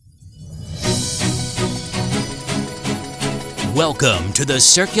Welcome to the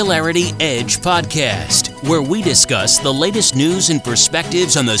Circularity Edge podcast, where we discuss the latest news and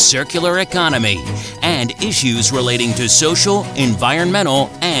perspectives on the circular economy and issues relating to social, environmental,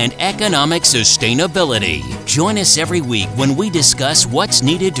 and economic sustainability. Join us every week when we discuss what's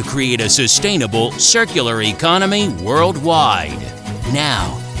needed to create a sustainable circular economy worldwide.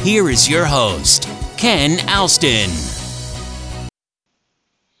 Now, here is your host, Ken Alston.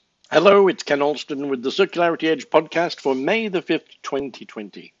 Hello, it's Ken Alston with the Circularity Edge podcast for May the 5th,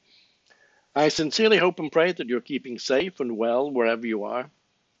 2020. I sincerely hope and pray that you're keeping safe and well wherever you are.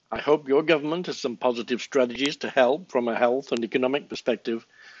 I hope your government has some positive strategies to help from a health and economic perspective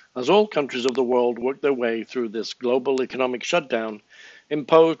as all countries of the world work their way through this global economic shutdown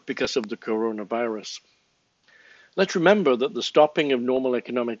imposed because of the coronavirus. Let's remember that the stopping of normal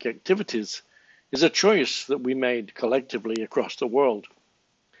economic activities is a choice that we made collectively across the world.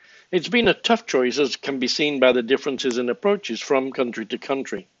 It's been a tough choice, as can be seen by the differences in approaches from country to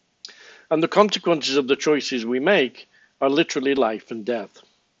country. And the consequences of the choices we make are literally life and death.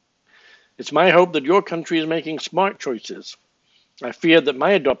 It's my hope that your country is making smart choices. I fear that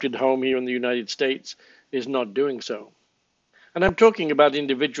my adopted home here in the United States is not doing so. And I'm talking about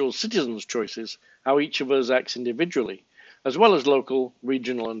individual citizens' choices, how each of us acts individually, as well as local,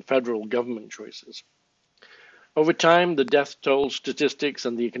 regional, and federal government choices. Over time, the death toll statistics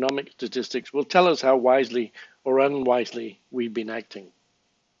and the economic statistics will tell us how wisely or unwisely we've been acting.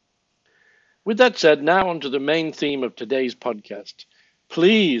 With that said, now on to the main theme of today's podcast.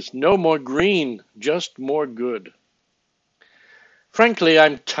 Please, no more green, just more good. Frankly,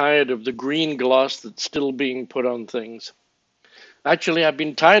 I'm tired of the green gloss that's still being put on things. Actually, I've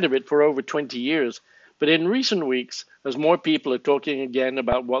been tired of it for over 20 years, but in recent weeks, as more people are talking again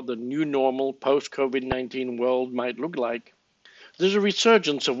about what the new normal post-COVID-19 world might look like, there's a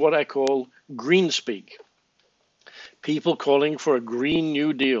resurgence of what I call green speak. People calling for a Green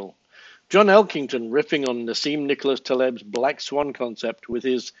New Deal. John Elkington riffing on Nassim Nicholas Taleb's Black Swan concept with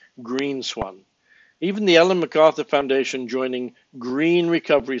his Green Swan. Even the Ellen MacArthur Foundation joining Green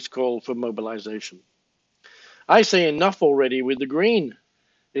Recovery's call for mobilization. I say enough already with the green.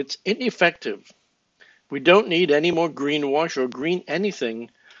 It's ineffective. We don't need any more greenwash or green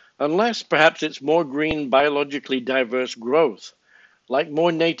anything unless perhaps it's more green biologically diverse growth, like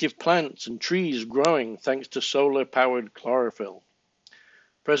more native plants and trees growing thanks to solar-powered chlorophyll.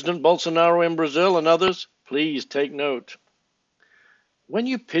 President Bolsonaro in Brazil and others, please take note. When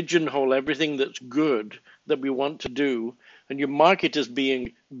you pigeonhole everything that's good that we want to do and you mark it as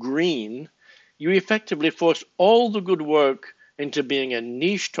being green, you effectively force all the good work into being a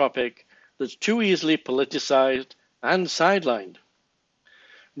niche topic that's too easily politicized and sidelined.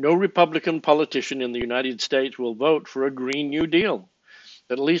 No Republican politician in the United States will vote for a Green New Deal,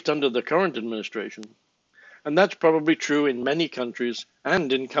 at least under the current administration. And that's probably true in many countries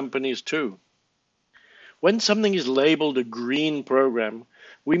and in companies too. When something is labeled a green program,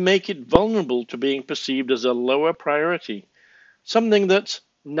 we make it vulnerable to being perceived as a lower priority, something that's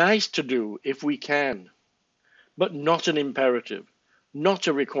nice to do if we can, but not an imperative, not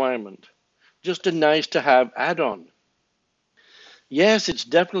a requirement. Just a nice to have add-on. Yes, it's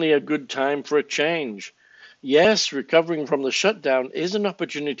definitely a good time for a change. Yes, recovering from the shutdown is an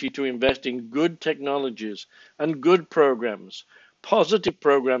opportunity to invest in good technologies and good programs, positive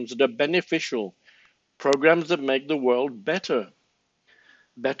programs that are beneficial, programs that make the world better.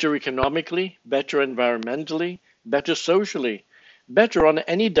 Better economically, better environmentally, better socially, better on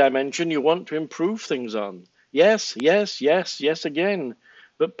any dimension you want to improve things on. Yes, yes, yes, yes again.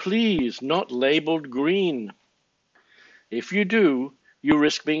 But please, not labeled green. If you do, you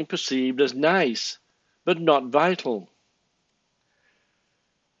risk being perceived as nice, but not vital.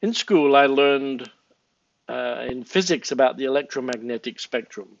 In school, I learned in physics about the electromagnetic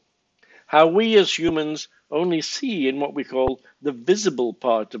spectrum, how we as humans only see in what we call the visible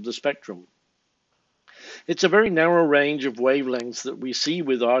part of the spectrum. It's a very narrow range of wavelengths that we see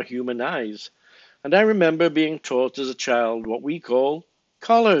with our human eyes, and I remember being taught as a child what we call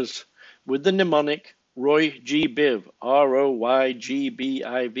colors, with the mnemonic Roy G. Biv, R-O-Y-G-B-I-V,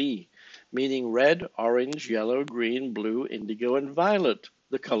 meaning red, orange, yellow, green, blue, indigo, and violet,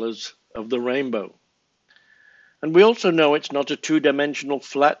 the colors of the rainbow. And we also know it's not a two-dimensional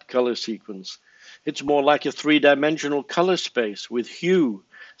flat color sequence. It's more like a three-dimensional color space with hue,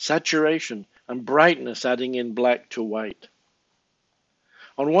 saturation, and brightness adding in black to white.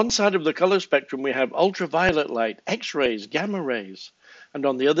 On one side of the color spectrum, we have ultraviolet light, X-rays, gamma rays. And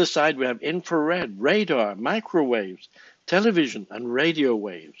on the other side, we have infrared, radar, microwaves, television, and radio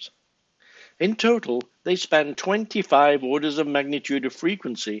waves. In total, they span 25 orders of magnitude of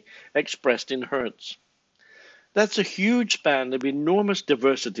frequency expressed in hertz. That's a huge span of enormous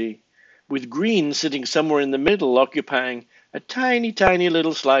diversity, with green sitting somewhere in the middle, occupying a tiny, tiny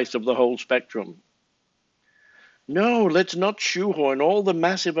little slice of the whole spectrum. No, let's not shoehorn all the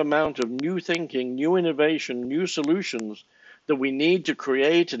massive amount of new thinking, new innovation, new solutions that we need to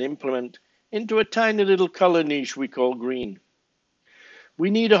create and implement into a tiny little color niche we call green. We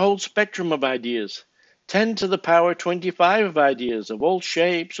need a whole spectrum of ideas, 10 to the power 25 of ideas of all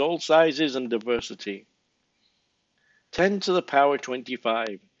shapes, all sizes, and diversity. 10 to the power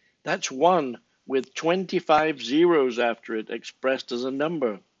 25. That's 1 with 25 zeros after it expressed as a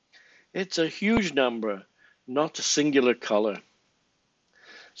number. It's a huge number, not a singular color.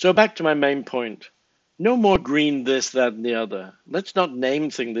 So back to my main point. No more green this, that, and the other. Let's not name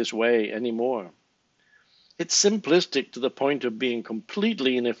things this way anymore. It's simplistic to the point of being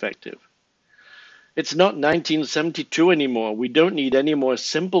completely ineffective. It's not 1972 anymore. We don't need any more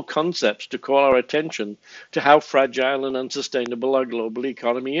simple concepts to call our attention to how fragile and unsustainable our global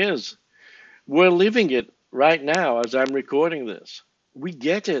economy is. We're living it right now as I'm recording this. We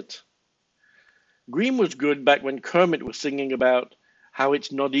get it. Green was good back when Kermit was singing about how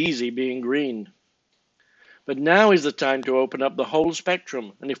it's not easy being green. But now is the time to open up the whole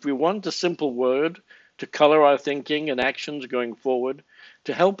spectrum. And if we want a simple word to color our thinking and actions going forward,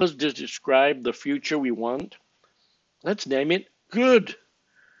 to help us describe the future we want, let's name it good.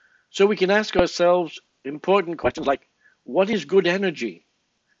 So we can ask ourselves important questions like, what is good energy?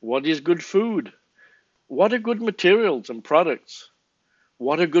 What is good food? What are good materials and products?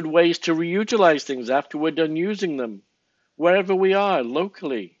 What are good ways to reutilize things after we're done using them, wherever we are,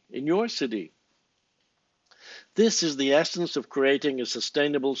 locally, in your city? This is the essence of creating a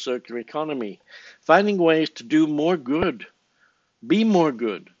sustainable circular economy, finding ways to do more good, be more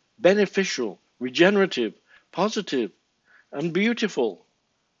good, beneficial, regenerative, positive, and beautiful,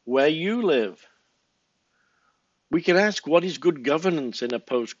 where you live. We can ask, what is good governance in a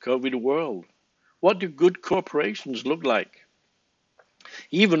post-COVID world? What do good corporations look like?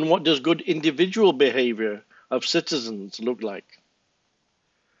 Even what does good individual behavior of citizens look like?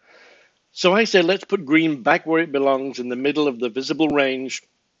 So I say let's put green back where it belongs, in the middle of the visible range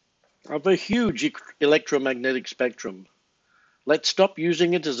of a huge electromagnetic spectrum. Let's stop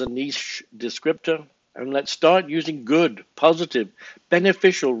using it as a niche descriptor, and let's start using good, positive,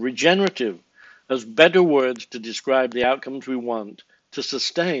 beneficial, regenerative as better words to describe the outcomes we want to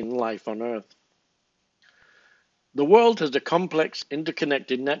sustain life on Earth. The world has a complex,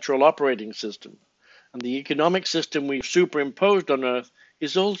 interconnected natural operating system, and the economic system we've superimposed on Earth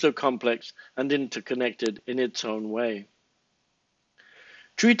is also complex and interconnected in its own way.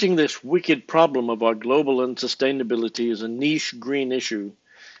 Treating this wicked problem of our global unsustainability as a niche green issue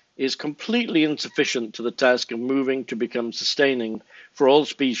is completely insufficient to the task of moving to become sustaining for all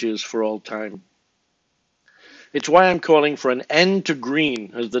species for all time. It's why I'm calling for an end to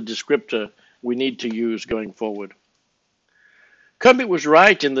green as the descriptor we need to use going forward. Kermit was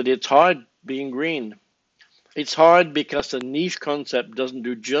right in that it's hard being green. It's hard because a niche concept doesn't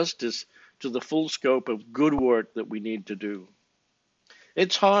do justice to the full scope of good work that we need to do.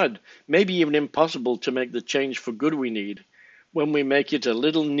 It's hard, maybe even impossible, to make the change for good we need when we make it a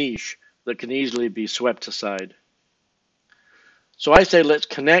little niche that can easily be swept aside. So I say let's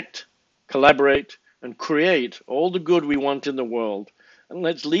connect, collaborate, and create all the good we want in the world, and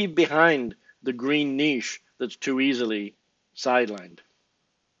let's leave behind the green niche that's too easily sidelined.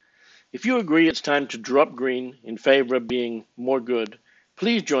 If you agree it's time to drop green in favor of being more good,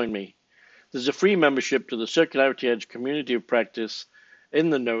 please join me. There's a free membership to the Circularity Edge community of practice in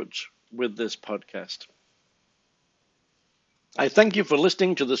the notes with this podcast. I thank you for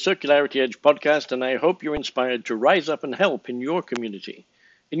listening to the Circularity Edge podcast, and I hope you're inspired to rise up and help in your community,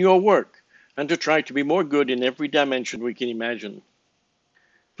 in your work, and to try to be more good in every dimension we can imagine.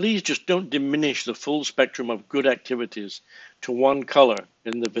 Please just don't diminish the full spectrum of good activities to one color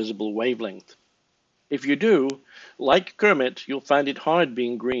in the visible wavelength. If you do, like Kermit, you'll find it hard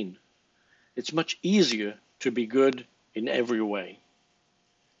being green. It's much easier to be good in every way.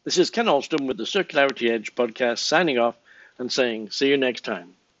 This is Ken Alston with the Circularity Edge podcast, signing off and saying, see you next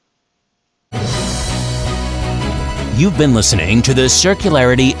time. You've been listening to the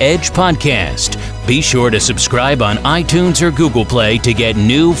Circularity Edge podcast. Be sure to subscribe on iTunes or Google Play to get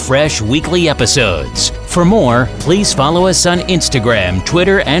new, fresh weekly episodes. For more, please follow us on Instagram,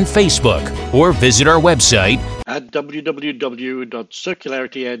 Twitter, and Facebook, or visit our website at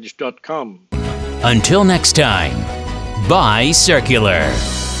www.circularityedge.com. Until next time, buy circular.